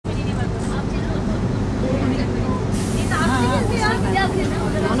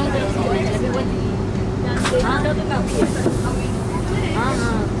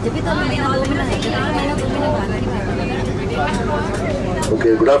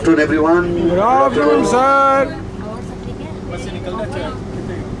Okay, good afternoon everyone. Good afternoon, sir.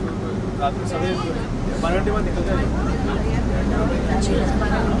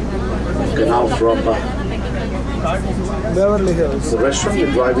 Okay, now from Beverly Hills. the restaurant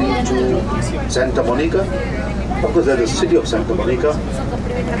we're driving to Santa Monica. Of course, there's the city of Santa Monica.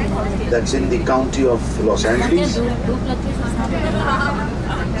 That's in the county of Los Angeles.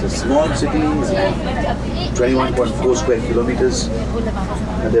 It's a small city, 21.4 square kilometers,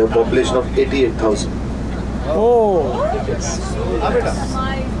 and they have a population of 88,000. Oh,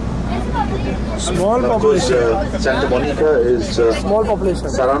 small Of course, population. Santa Monica is Small population.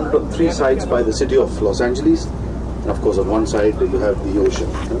 surrounded on three sides by the city of Los Angeles. And of course, on one side you have the ocean.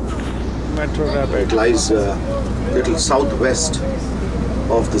 Metro Rapid. It lies a little southwest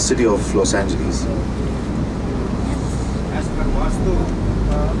of the city of Los Angeles.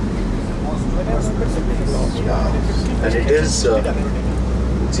 Yeah. And it is,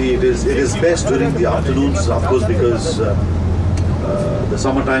 see, it is best during the afternoons, of course, because the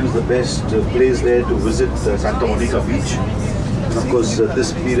summertime is the best place there to visit Santa Monica Beach. And of course,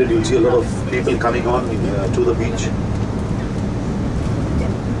 this period you'll see a lot of people coming on to the beach.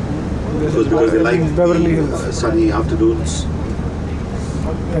 Because they like Beverly the, Hills. sunny afternoons.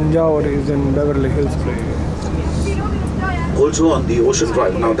 Tanjore is in Beverly Hills. Also on the Ocean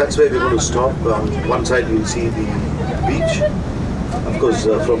Drive. Now that's where we're going to stop. On one side you'll see the beach. Of course,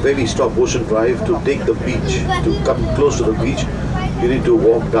 from where we stop Ocean Drive to take the beach, to come close to the beach, you need to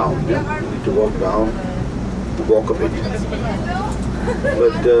walk down. Yeah? You need to walk down, walk a bit.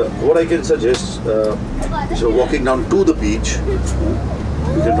 But what I can suggest is you're walking down to the beach.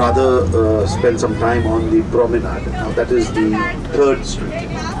 You can rather spend some time on the promenade. Now that is the 3rd Street.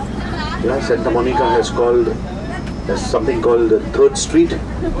 Yeah, Santa Monica has something called the 3rd Street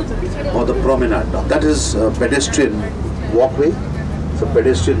or the promenade. Now that is a pedestrian walkway. It's a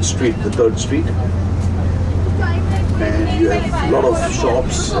pedestrian street, the 3rd Street. And you have a lot of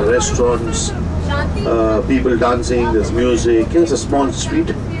shops, restaurants, people dancing, there's music. It's a small street,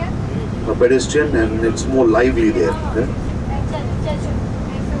 a pedestrian, and it's more lively there. Yeah?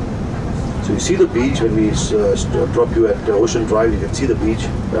 So you see the beach when we drop you at Ocean Drive, you can see the beach.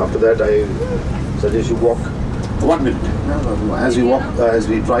 After that, I suggest you walk 1 minute. As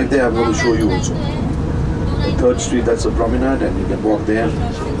we drive there, I'm going to show you also. The 3rd Street, that's a promenade, and you can walk there,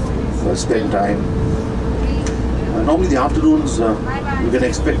 spend time. Normally the afternoons, you can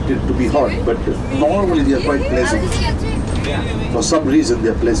expect it to be hot, but normally they are quite pleasant. For some reason, they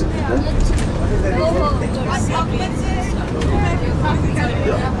are pleasant. Yeah?